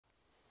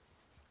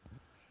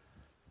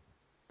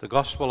The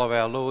Gospel of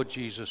our Lord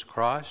Jesus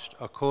Christ,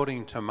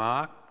 according to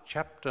Mark,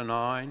 chapter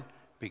 9,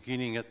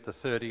 beginning at the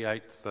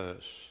 38th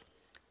verse.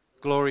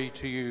 Glory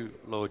to you,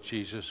 Lord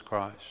Jesus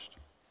Christ.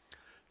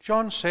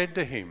 John said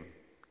to him,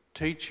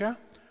 "Teacher,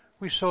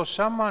 we saw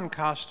someone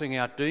casting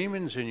out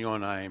demons in your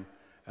name,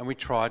 and we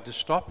tried to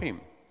stop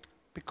him,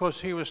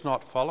 because he was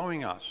not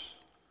following us."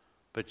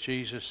 But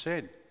Jesus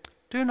said,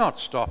 "Do not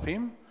stop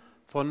him,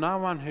 for no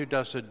one who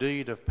does a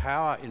deed of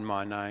power in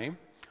my name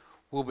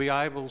will be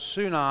able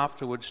soon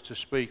afterwards to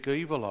speak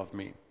evil of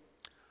me.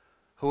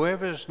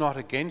 Whoever is not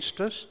against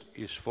us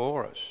is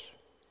for us.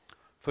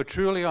 For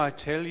truly I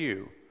tell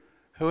you,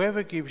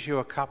 whoever gives you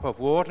a cup of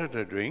water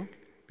to drink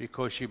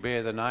because you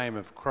bear the name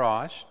of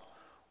Christ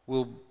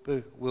will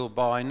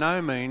by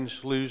no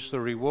means lose the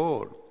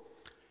reward.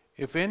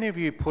 If any of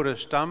you put a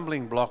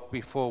stumbling block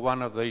before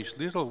one of these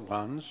little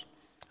ones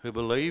who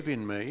believe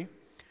in me,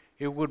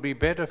 it would be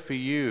better for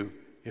you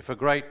if a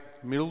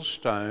great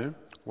millstone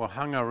were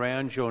hung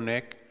around your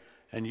neck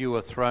and you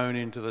were thrown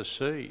into the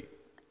sea.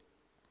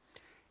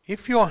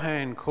 If your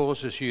hand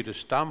causes you to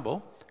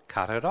stumble,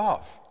 cut it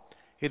off.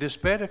 It is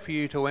better for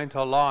you to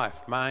enter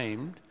life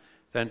maimed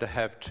than to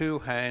have two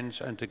hands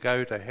and to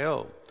go to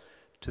hell,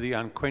 to the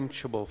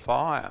unquenchable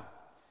fire.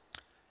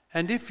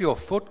 And if your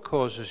foot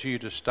causes you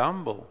to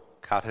stumble,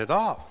 cut it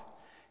off.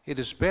 It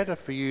is better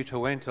for you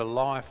to enter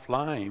life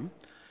lame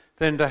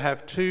than to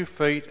have 2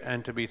 feet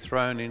and to be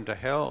thrown into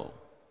hell.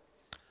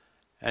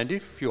 And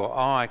if your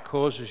eye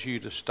causes you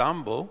to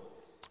stumble,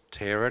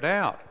 tear it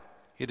out.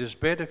 It is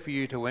better for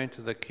you to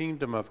enter the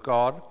kingdom of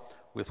God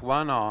with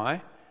one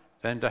eye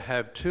than to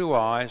have 2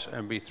 eyes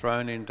and be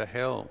thrown into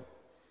hell,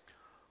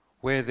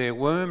 where their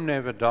worm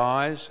never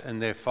dies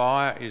and their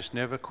fire is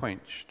never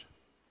quenched.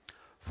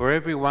 For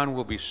everyone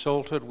will be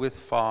salted with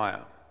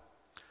fire.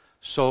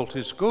 Salt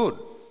is good,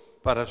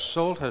 but if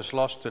salt has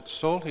lost its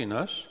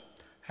saltiness,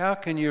 how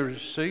can you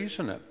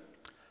season it?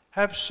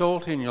 Have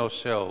salt in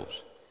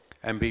yourselves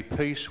and be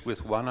peace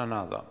with one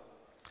another.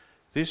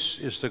 This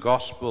is the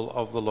gospel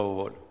of the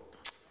Lord."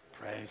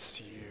 Praise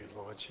to you,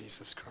 Lord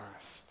Jesus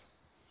Christ.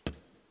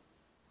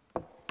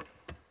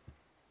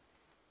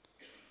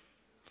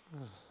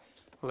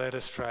 Let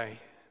us pray.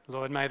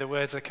 Lord, may the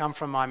words that come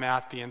from my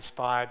mouth be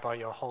inspired by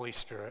your Holy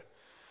Spirit.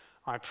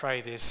 I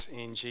pray this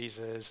in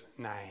Jesus'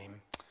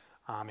 name.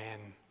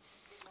 Amen.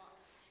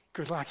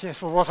 Good luck.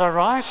 Yes, well, was I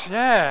right?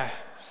 Yeah.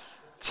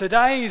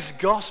 Today's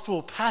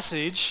gospel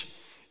passage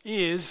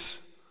is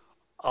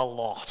a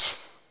lot.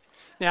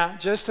 Now,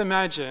 just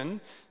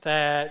imagine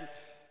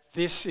that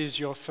this is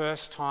your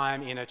first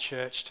time in a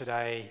church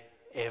today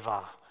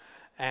ever,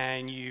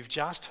 and you've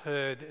just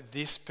heard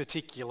this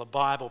particular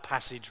Bible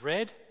passage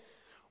read.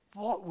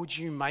 What would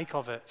you make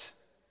of it?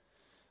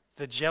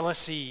 The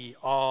jealousy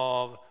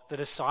of the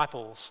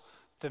disciples,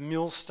 the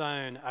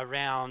millstone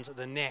around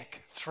the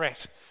neck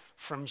threat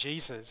from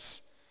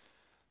Jesus,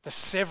 the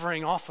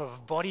severing off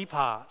of body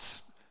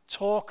parts,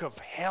 talk of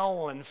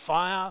hell and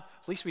fire.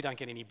 At least we don't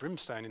get any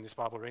brimstone in this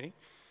Bible reading.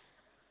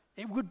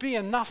 It would be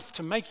enough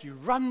to make you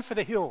run for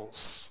the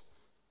hills.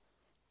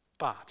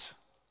 But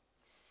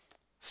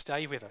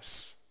stay with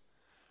us.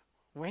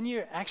 When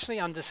you actually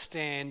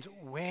understand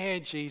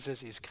where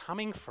Jesus is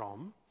coming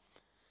from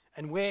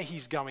and where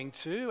he's going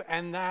to,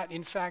 and that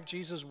in fact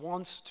Jesus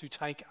wants to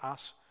take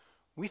us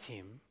with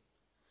him,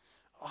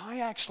 I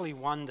actually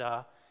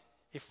wonder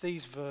if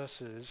these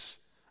verses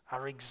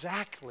are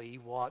exactly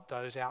what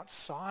those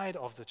outside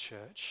of the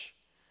church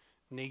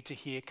need to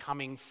hear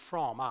coming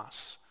from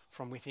us,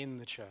 from within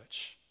the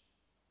church.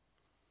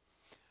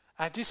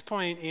 At this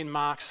point in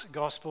Mark's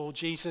gospel,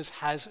 Jesus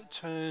has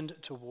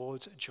turned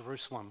towards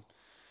Jerusalem,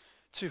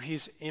 to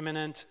his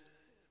imminent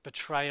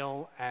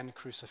betrayal and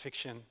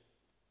crucifixion.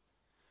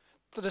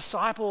 The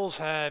disciples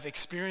have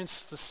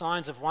experienced the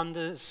signs of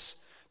wonders,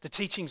 the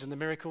teachings and the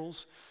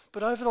miracles,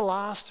 but over the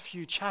last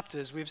few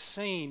chapters, we've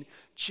seen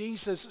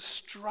Jesus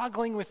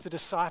struggling with the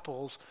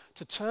disciples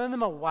to turn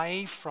them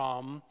away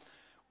from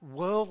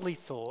worldly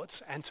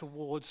thoughts and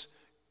towards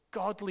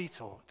godly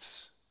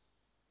thoughts.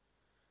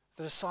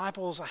 The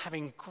disciples are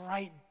having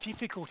great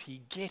difficulty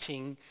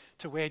getting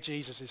to where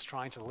Jesus is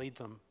trying to lead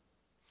them.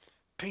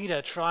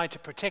 Peter tried to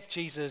protect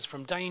Jesus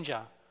from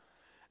danger,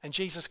 and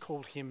Jesus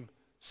called him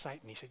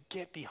Satan. He said,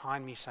 "Get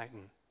behind me,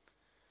 Satan."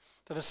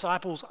 The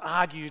disciples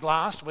argued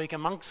last week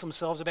amongst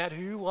themselves about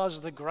who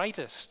was the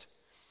greatest.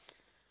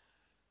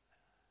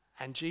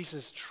 And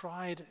Jesus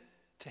tried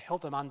to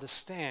help them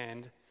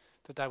understand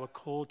that they were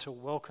called to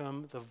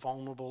welcome the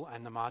vulnerable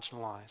and the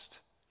marginalized.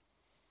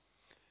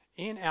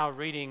 In our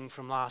reading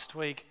from last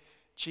week,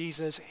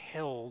 Jesus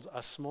held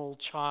a small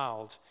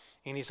child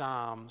in his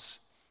arms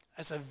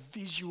as a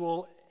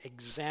visual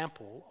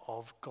example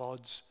of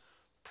God's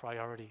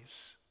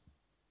priorities.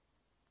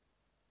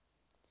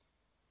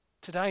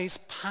 Today's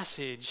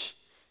passage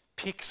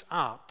picks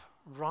up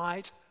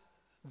right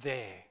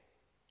there.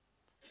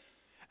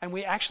 And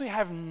we actually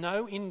have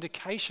no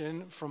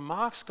indication from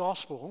Mark's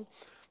gospel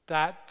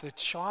that the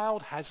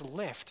child has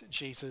left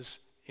Jesus'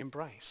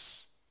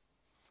 embrace.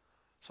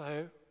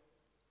 So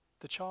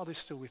the child is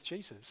still with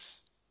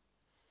Jesus.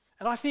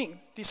 And I think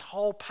this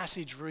whole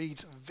passage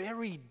reads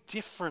very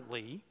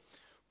differently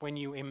when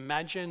you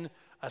imagine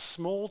a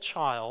small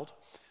child,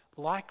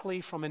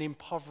 likely from an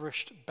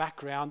impoverished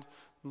background,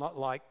 not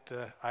like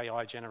the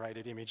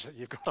AI-generated image that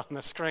you've got on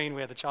the screen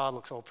where the child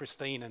looks all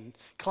pristine and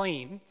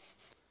clean,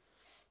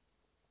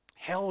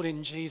 held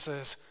in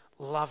Jesus'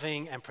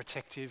 loving and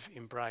protective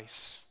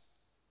embrace.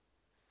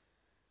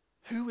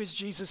 Who is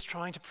Jesus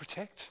trying to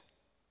protect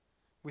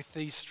with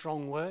these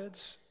strong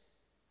words?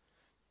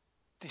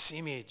 This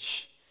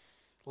image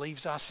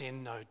leaves us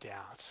in no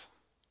doubt.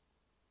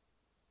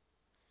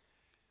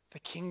 The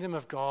kingdom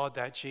of God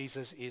that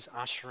Jesus is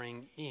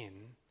ushering in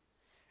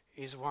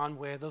is one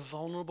where the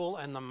vulnerable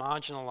and the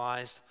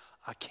marginalized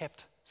are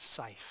kept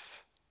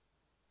safe,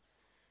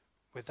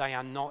 where they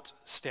are not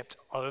stepped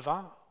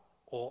over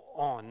or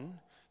on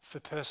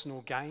for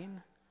personal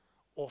gain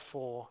or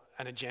for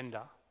an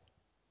agenda.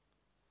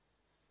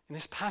 In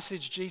this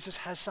passage, Jesus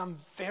has some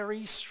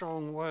very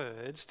strong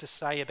words to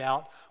say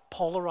about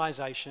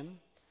polarization,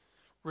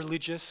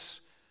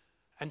 religious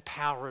and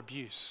power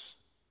abuse,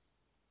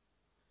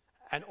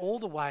 and all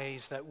the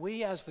ways that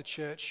we as the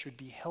church should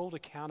be held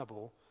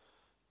accountable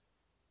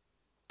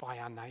by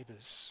our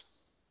neighbours.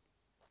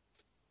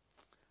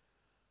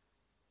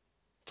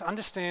 To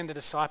understand the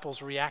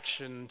disciples'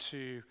 reaction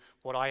to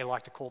what I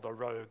like to call the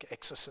rogue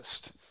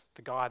exorcist,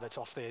 the guy that's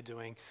off there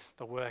doing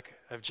the work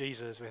of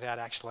Jesus without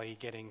actually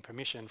getting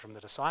permission from the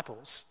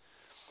disciples,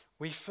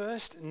 we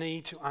first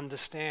need to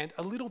understand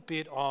a little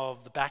bit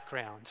of the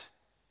background.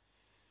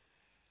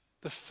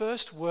 The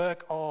first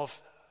work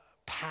of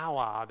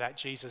power that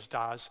Jesus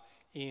does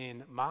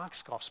in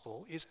Mark's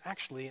gospel is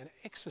actually an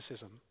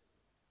exorcism.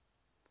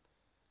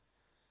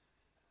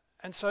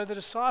 And so the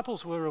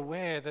disciples were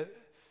aware that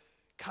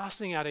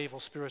casting out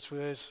evil spirits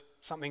was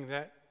something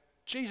that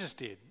Jesus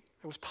did.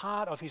 It was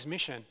part of his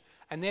mission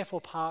and therefore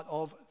part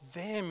of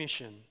their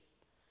mission.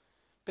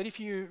 But if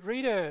you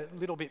read a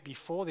little bit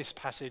before this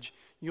passage,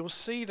 you'll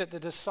see that the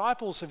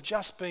disciples have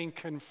just been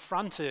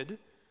confronted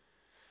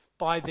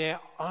by their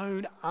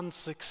own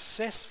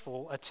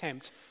unsuccessful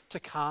attempt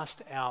to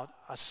cast out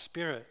a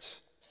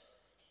spirit.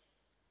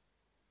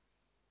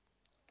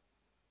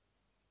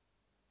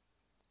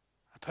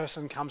 A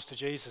person comes to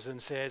Jesus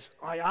and says,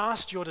 "I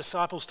asked your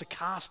disciples to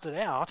cast it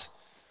out,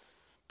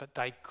 but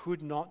they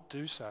could not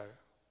do so."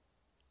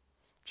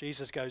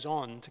 Jesus goes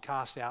on to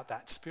cast out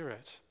that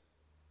spirit.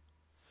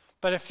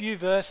 But a few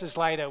verses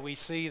later, we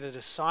see the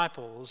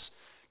disciples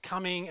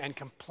coming and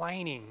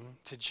complaining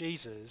to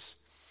Jesus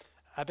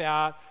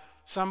about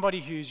somebody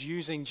who's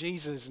using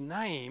Jesus'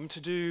 name to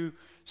do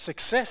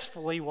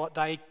successfully what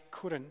they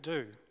couldn't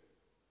do.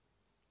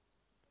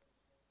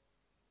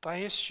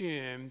 They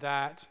assume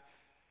that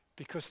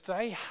because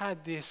they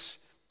had this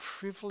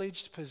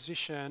privileged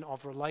position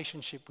of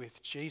relationship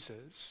with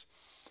Jesus,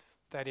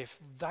 that if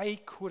they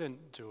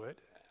couldn't do it,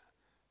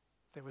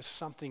 there was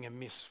something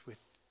amiss with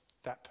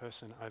that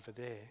person over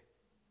there.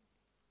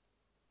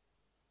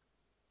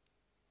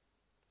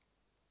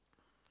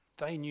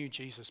 They knew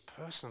Jesus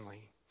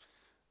personally,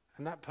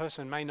 and that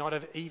person may not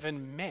have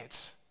even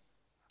met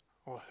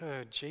or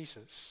heard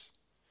Jesus.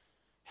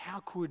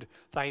 How could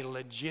they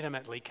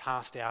legitimately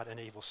cast out an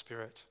evil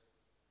spirit?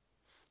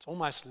 It's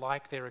almost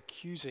like they're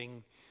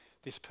accusing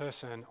this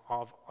person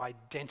of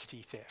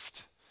identity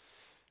theft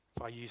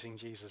by using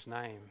Jesus'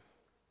 name.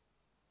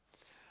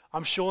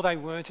 I'm sure they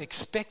weren't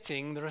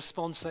expecting the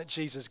response that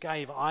Jesus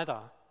gave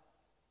either.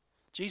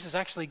 Jesus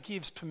actually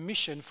gives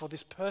permission for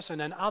this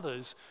person and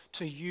others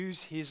to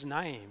use his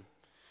name.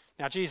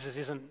 Now, Jesus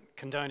isn't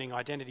condoning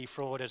identity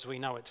fraud as we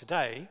know it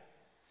today,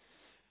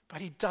 but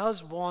he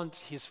does want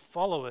his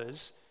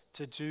followers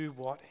to do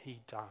what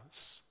he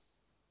does.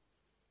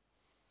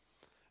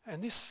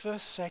 And this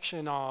first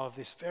section of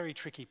this very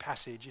tricky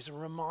passage is a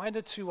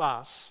reminder to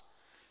us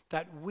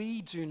that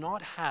we do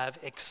not have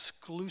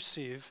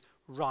exclusive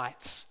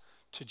rights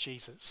to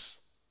Jesus.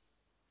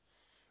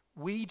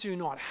 We do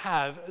not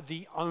have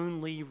the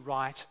only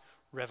right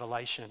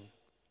revelation.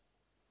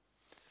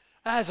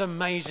 As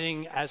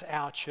amazing as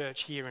our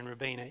church here in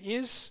Robina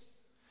is,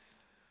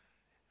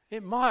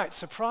 it might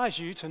surprise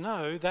you to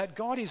know that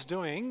God is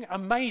doing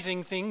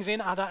amazing things in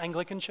other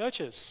Anglican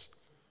churches.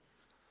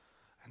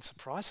 And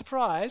surprise,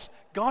 surprise,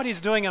 God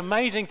is doing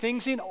amazing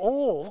things in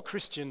all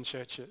Christian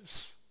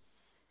churches.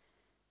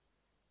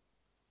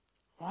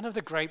 One of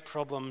the great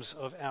problems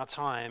of our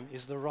time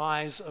is the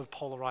rise of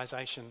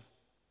polarization.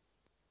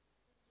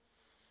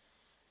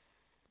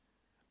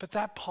 But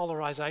that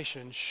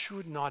polarization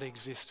should not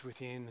exist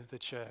within the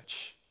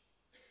church.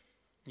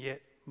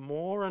 Yet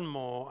more and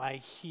more I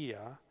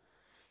hear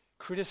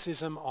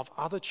criticism of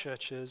other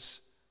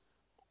churches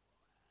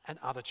and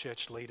other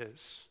church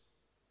leaders.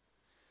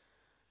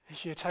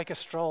 If you take a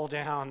stroll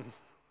down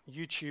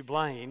YouTube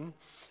lane,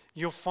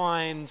 you'll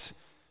find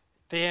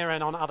there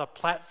and on other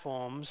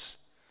platforms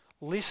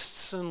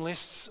lists and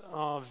lists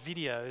of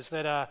videos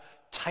that are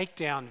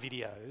takedown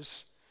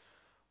videos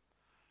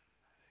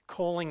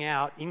calling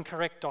out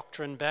incorrect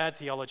doctrine, bad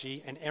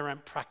theology, and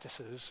errant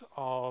practices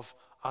of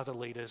other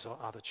leaders or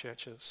other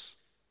churches.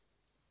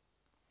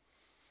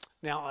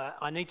 Now,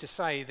 I need to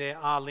say there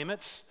are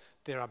limits,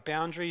 there are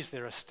boundaries,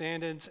 there are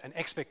standards and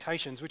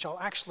expectations, which I'll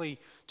actually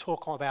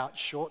talk about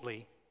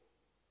shortly.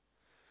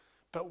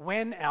 But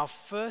when our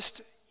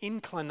first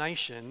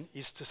inclination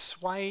is to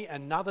sway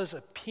another's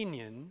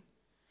opinion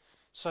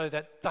so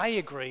that they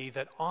agree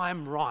that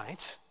I'm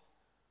right,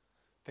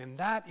 then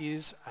that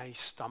is a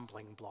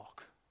stumbling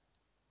block.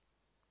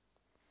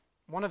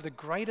 One of the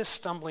greatest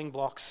stumbling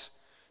blocks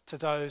to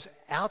those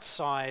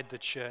outside the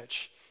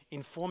church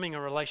in forming a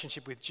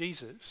relationship with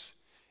Jesus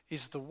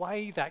is the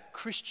way that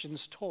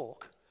Christians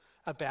talk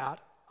about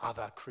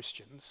other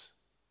Christians.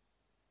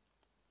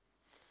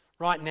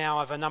 Right now,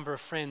 I have a number of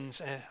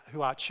friends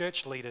who are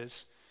church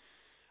leaders,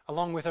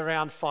 along with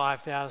around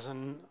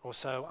 5,000 or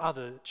so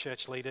other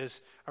church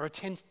leaders, are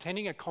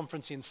attending a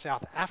conference in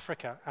South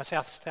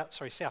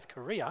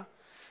Korea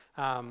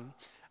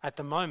at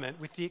the moment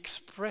with the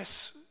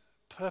express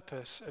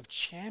purpose of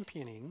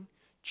championing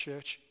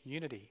church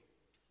unity.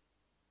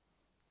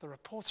 The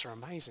reports are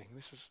amazing.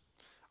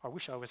 I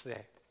wish I was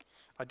there.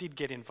 I did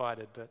get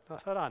invited, but I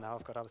thought, oh no,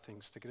 I've got other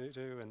things to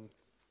do, and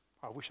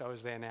I wish I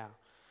was there now.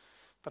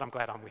 But I'm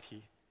glad I'm with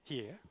you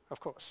here, of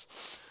course.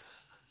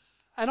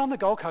 And on the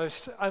Gold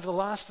Coast, over the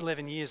last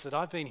 11 years that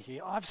I've been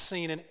here, I've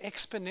seen an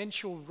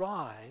exponential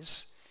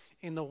rise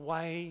in the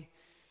way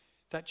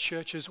that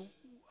churches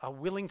are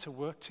willing to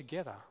work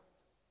together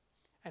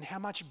and how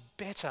much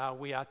better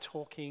we are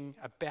talking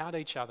about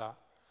each other.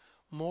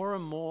 More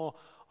and more,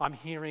 I'm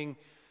hearing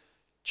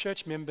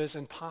church members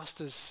and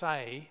pastors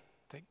say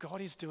that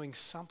God is doing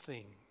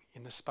something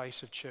in the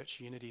space of church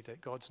unity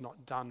that God's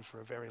not done for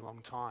a very long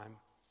time.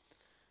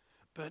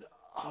 But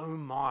oh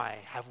my,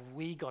 have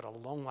we got a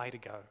long way to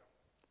go.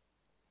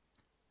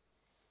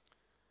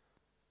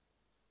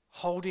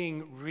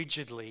 Holding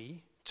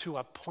rigidly to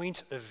a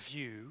point of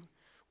view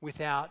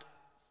without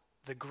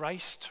the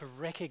grace to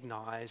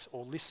recognize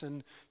or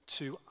listen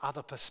to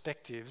other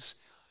perspectives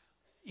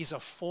is a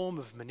form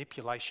of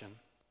manipulation,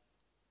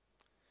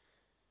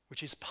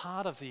 which is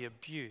part of the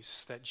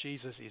abuse that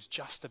Jesus is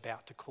just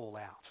about to call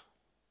out.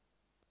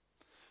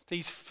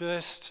 These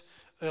first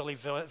early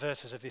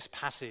verses of this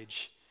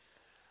passage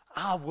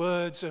are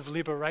words of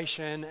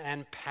liberation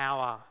and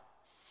power.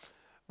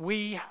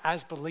 We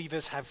as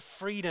believers have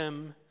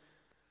freedom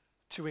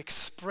to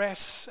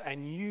express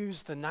and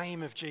use the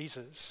name of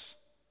Jesus.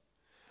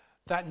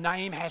 That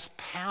name has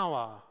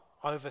power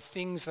over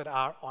things that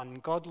are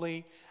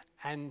ungodly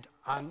and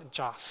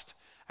unjust,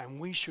 and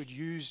we should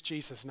use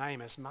Jesus'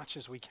 name as much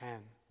as we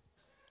can.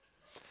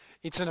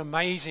 It's an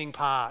amazing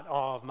part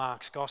of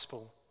Mark's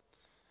gospel,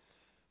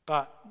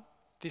 but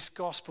this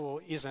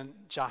gospel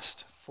isn't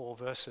just 4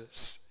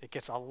 verses. It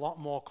gets a lot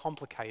more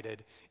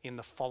complicated in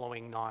the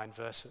following 9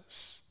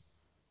 verses.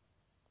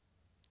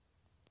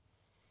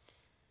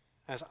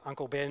 As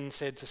Uncle Ben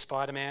said to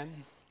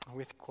Spider-Man,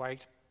 with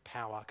great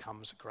power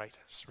comes great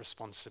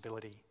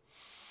responsibility.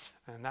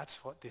 And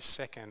that's what this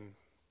second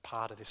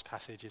part of this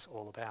passage is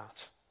all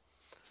about.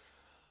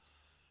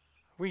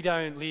 We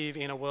don't live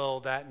in a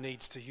world that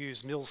needs to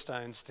use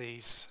millstones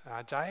these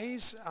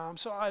days,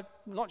 so I'm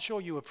not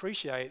sure you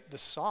appreciate the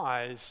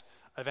size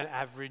of an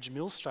average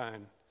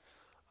millstone.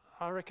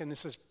 I reckon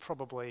this is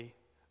probably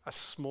a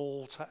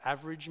small to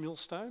average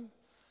millstone,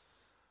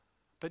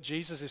 but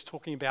Jesus is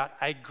talking about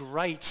a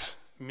great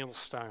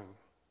millstone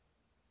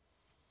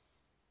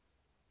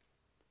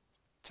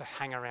to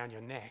hang around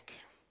your neck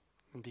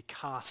and be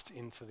cast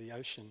into the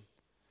ocean.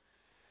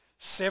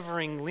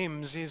 Severing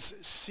limbs is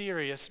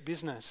serious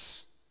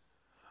business.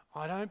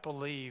 I don't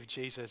believe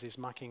Jesus is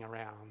mucking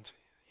around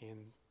in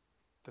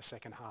the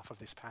second half of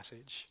this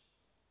passage.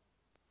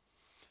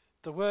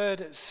 The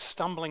word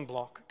stumbling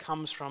block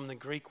comes from the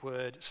Greek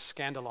word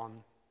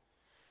scandalon,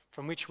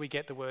 from which we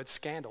get the word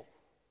scandal.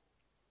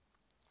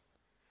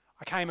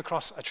 I came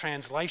across a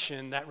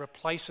translation that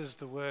replaces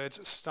the words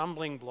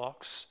stumbling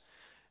blocks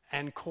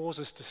and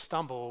causes to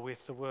stumble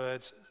with the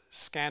words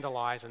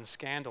scandalize and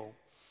scandal.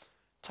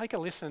 Take a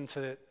listen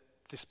to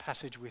this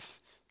passage with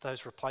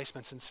those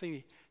replacements and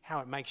see how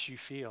it makes you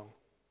feel.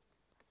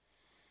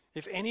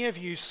 If any of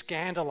you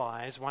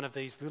scandalize one of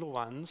these little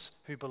ones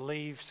who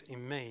believes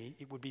in me,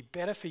 it would be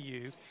better for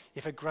you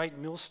if a great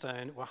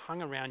millstone were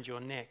hung around your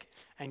neck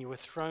and you were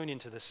thrown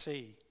into the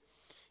sea.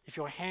 If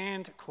your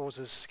hand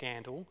causes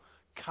scandal,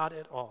 cut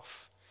it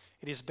off.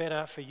 It is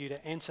better for you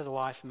to enter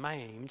life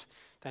maimed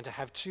than to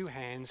have 2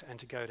 hands and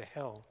to go to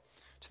hell,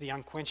 to the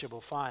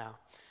unquenchable fire.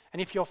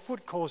 And if your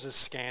foot causes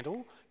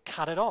scandal,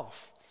 cut it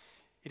off.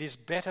 It is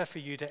better for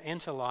you to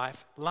enter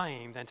life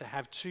lame than to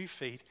have 2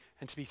 feet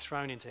and to be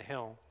thrown into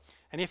hell.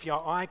 And if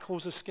your eye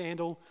causes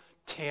scandal,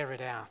 tear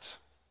it out.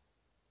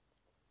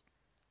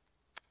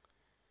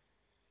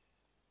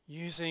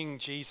 Using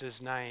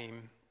Jesus'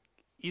 name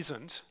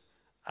isn't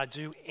a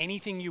do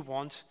anything you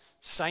want,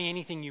 say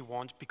anything you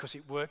want because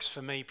it works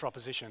for me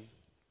proposition.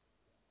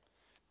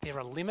 There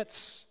are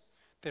limits,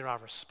 there are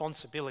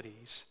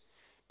responsibilities,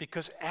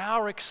 because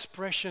our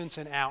expressions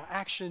and our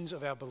actions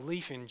of our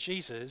belief in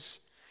Jesus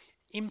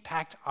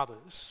impact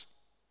others.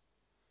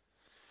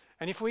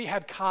 And if we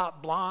had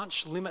carte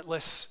blanche,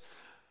 limitless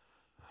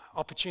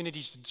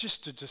opportunities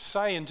to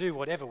say and do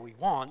whatever we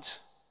want,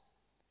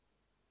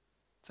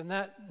 then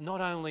that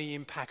not only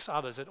impacts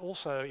others, it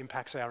also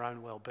impacts our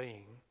own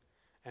well-being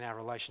and our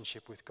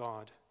relationship with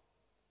God.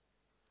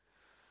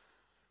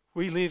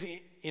 We live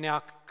in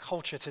our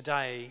culture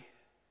today,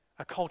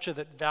 a culture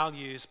that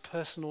values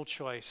personal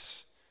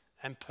choice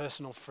and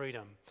personal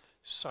freedom,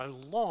 so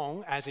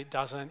long as it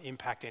doesn't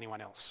impact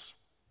anyone else.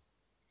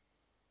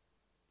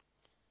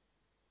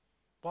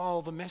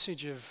 While the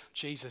message of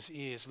Jesus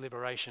is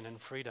liberation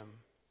and freedom,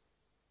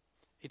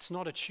 it's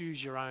not a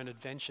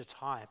choose-your-own-adventure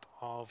type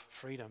of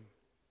freedom.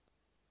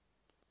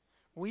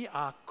 We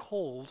are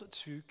called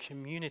to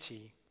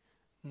community,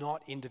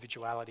 not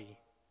individuality.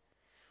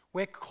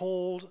 We're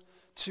called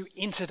to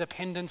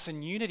interdependence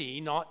and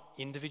unity, not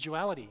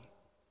individuality.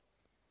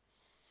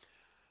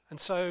 And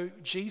so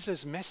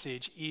Jesus'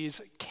 message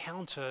is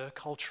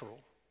counter-cultural.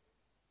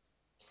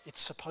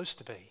 It's supposed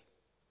to be.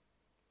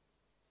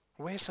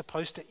 We're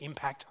supposed to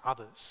impact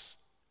others.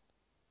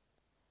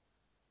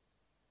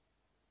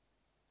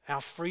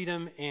 Our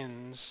freedom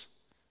ends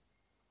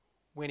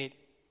when it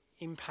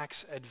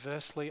impacts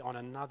adversely on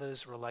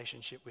another's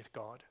relationship with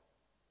God.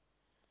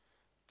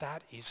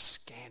 That is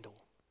scandal.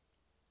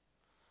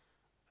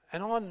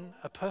 And on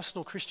a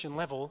personal Christian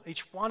level,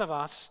 each one of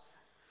us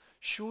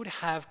should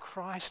have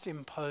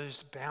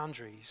Christ-imposed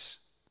boundaries.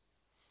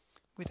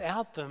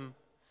 Without them,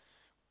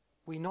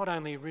 we not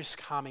only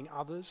risk harming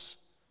others,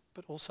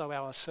 but also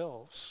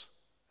ourselves.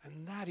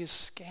 And that is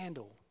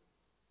scandal.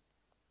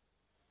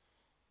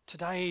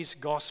 Today's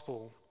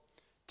gospel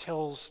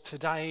tells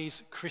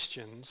today's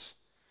Christians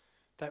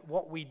that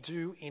what we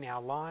do in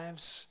our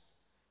lives,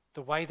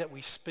 the way that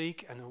we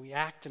speak and we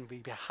act and we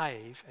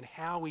behave, and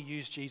how we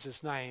use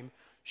Jesus' name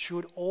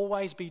should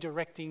always be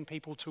directing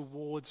people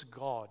towards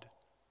God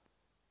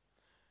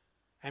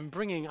and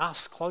bringing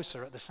us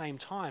closer at the same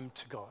time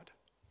to God.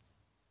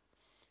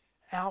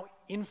 Our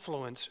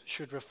influence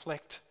should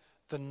reflect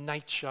the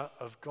nature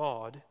of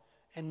God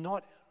and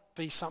not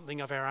be something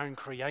of our own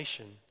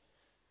creation,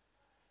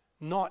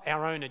 not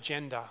our own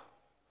agenda,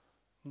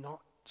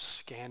 not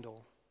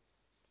scandal.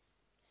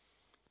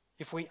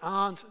 If we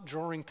aren't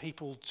drawing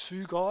people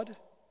to God,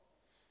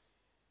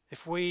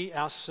 if we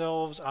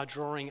ourselves are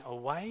drawing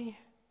away,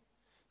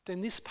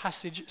 then this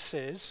passage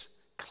says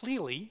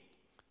clearly,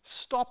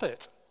 stop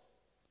it,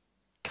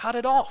 cut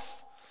it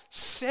off,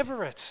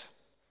 sever it.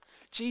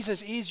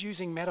 Jesus is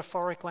using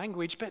metaphoric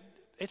language, but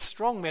it's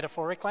strong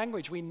metaphoric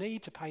language. We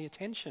need to pay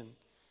attention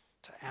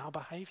to our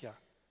behaviour.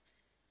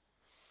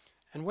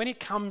 And when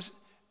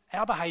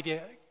our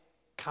behaviour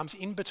comes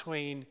in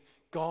between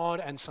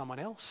God and someone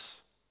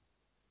else,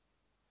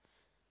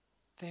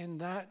 then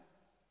that,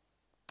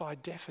 by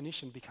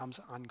definition, becomes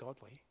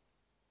ungodly.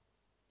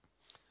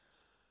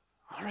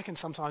 I reckon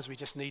sometimes we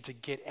just need to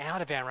get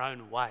out of our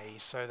own way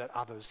so that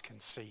others can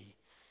see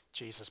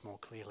Jesus more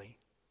clearly.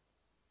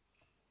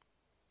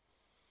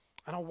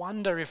 And I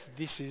wonder if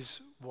this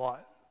is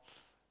what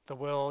the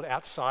world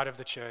outside of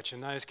the church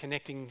and those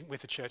connecting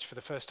with the church for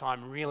the first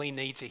time really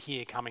need to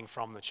hear coming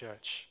from the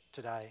church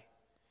today.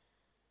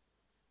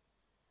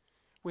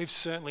 We've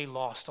certainly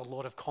lost a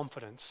lot of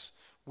confidence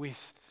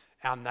with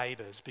our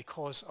neighbours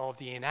because of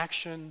the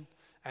inaction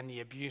and the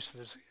abuse that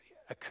has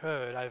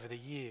occurred over the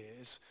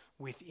years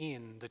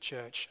within the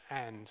church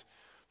and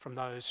from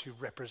those who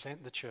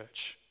represent the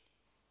church.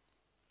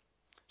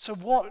 So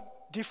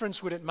what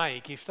difference would it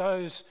make if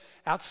those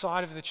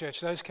outside of the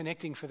church, those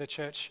connecting for the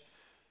church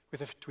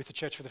with the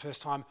church for the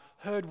first time,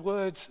 heard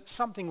words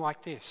something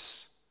like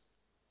this?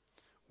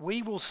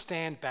 We will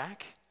stand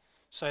back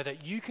so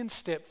that you can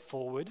step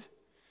forward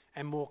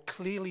and more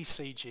clearly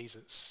see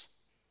Jesus.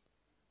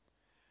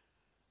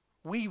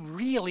 We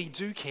really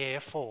do care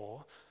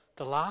for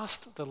the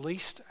last, the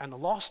least, and the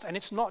lost. And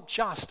it's not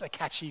just a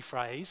catchy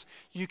phrase.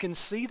 You can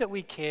see that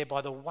we care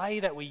by the way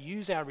that we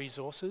use our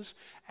resources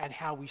and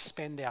how we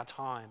spend our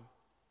time.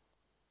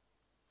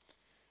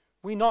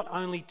 We not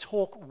only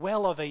talk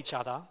well of each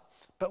other,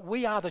 but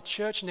we are the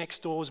church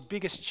next door's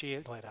biggest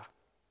cheerleader.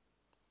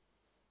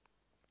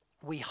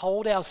 We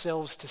hold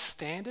ourselves to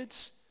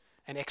standards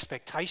and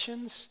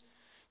expectations,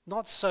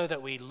 not so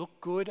that we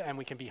look good and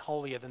we can be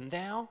holier than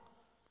thou,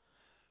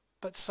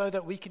 but so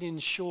that we can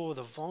ensure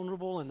the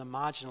vulnerable and the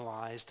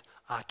marginalised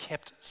are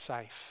kept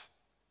safe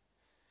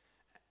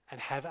and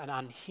have an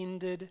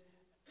unhindered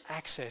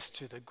access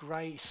to the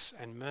grace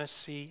and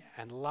mercy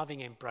and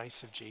loving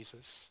embrace of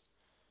Jesus.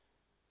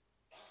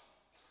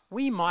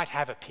 We might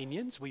have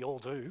opinions, we all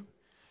do,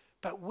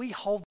 but we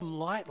hold them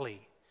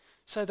lightly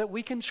so that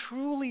we can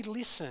truly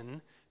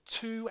listen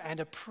to and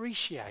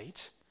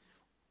appreciate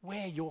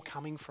where you're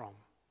coming from.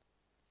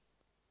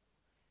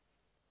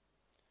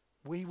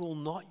 We will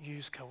not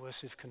use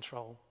coercive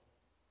control.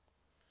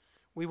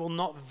 We will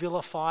not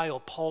vilify or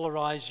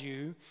polarize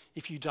you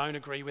if you don't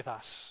agree with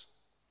us.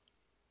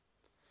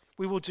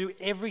 We will do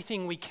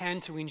everything we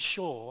can to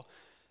ensure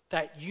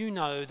that you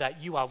know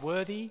that you are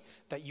worthy,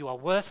 that you are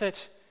worth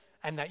it,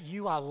 and that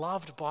you are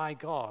loved by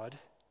God.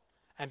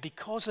 And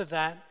because of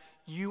that,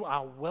 you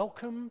are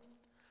welcome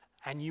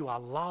and you are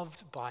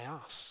loved by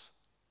us.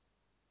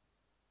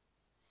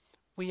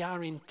 we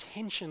are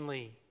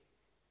intentionally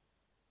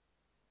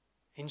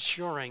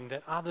ensuring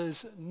that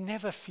others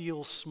never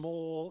feel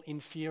small,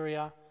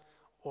 inferior,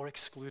 or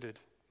excluded.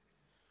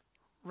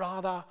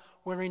 Rather,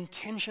 we're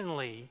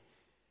intentionally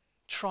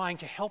trying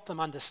to help them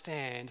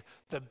understand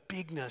the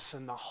bigness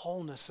and the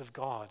wholeness of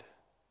God.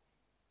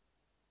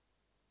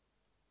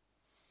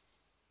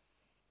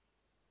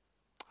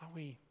 Are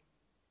we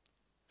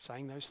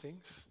saying those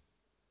things?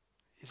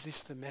 Is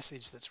this the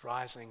message that's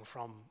rising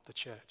from the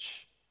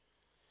church?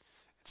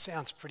 It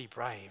sounds pretty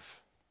brave,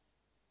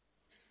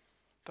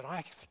 but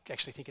I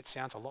actually think it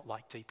sounds a lot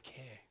like deep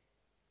care.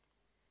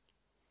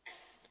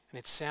 And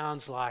it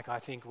sounds like I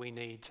think we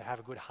need to have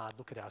a good hard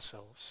look at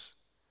ourselves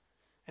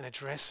and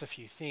address a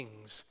few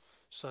things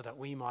so that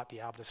we might be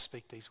able to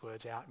speak these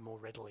words out more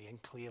readily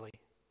and clearly.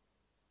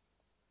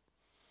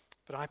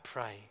 But I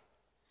pray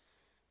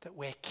that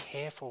we're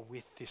careful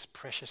with this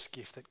precious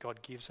gift that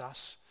God gives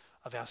us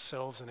of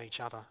ourselves and each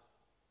other.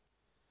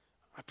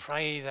 I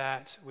pray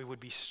that we would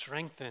be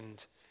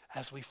strengthened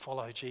as we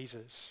follow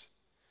Jesus,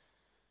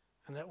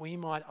 and that we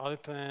might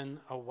open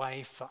a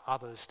way for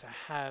others to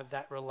have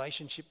that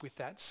relationship with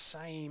that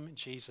same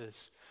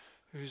Jesus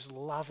whose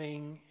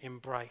loving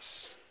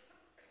embrace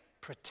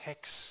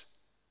protects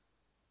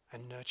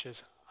and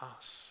nurtures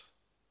us.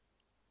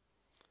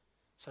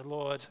 So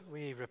Lord,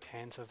 we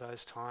repent of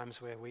those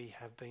times where we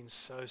have been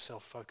so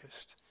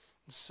self-focused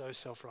and so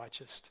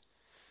self-righteous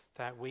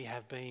that we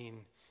have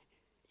been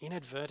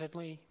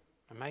inadvertently,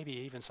 and maybe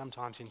even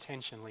sometimes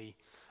intentionally,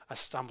 a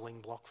stumbling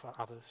block for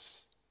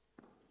others.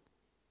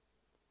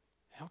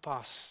 Help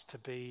us to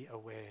be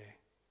aware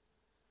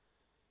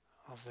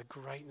of the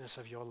greatness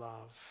of your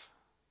love.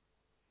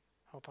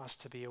 Help us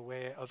to be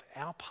aware of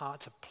our part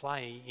to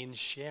play in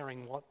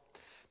sharing what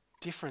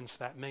difference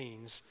that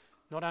means,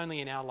 not only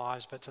in our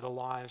lives, but to the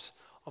lives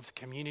of the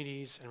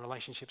communities and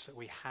relationships that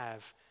we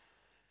have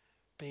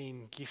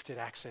been gifted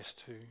access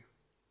to.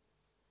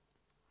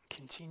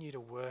 Continue to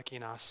work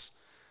in us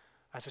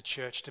as a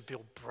church to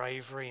build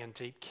bravery and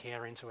deep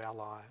care into our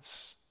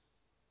lives.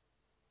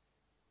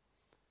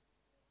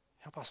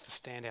 Help us to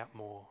stand out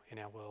more in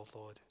our world,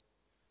 Lord,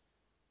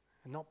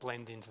 and not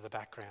blend into the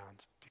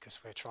background because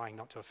we're trying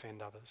not to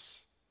offend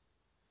others.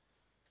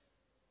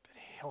 But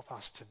help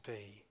us to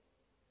be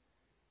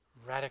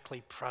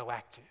radically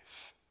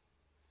proactive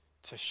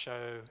to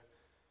show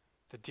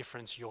the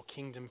difference your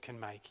kingdom can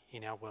make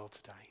in our world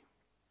today.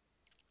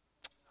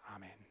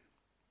 Amen.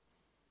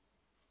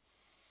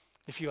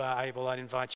 If you are able, I'd invite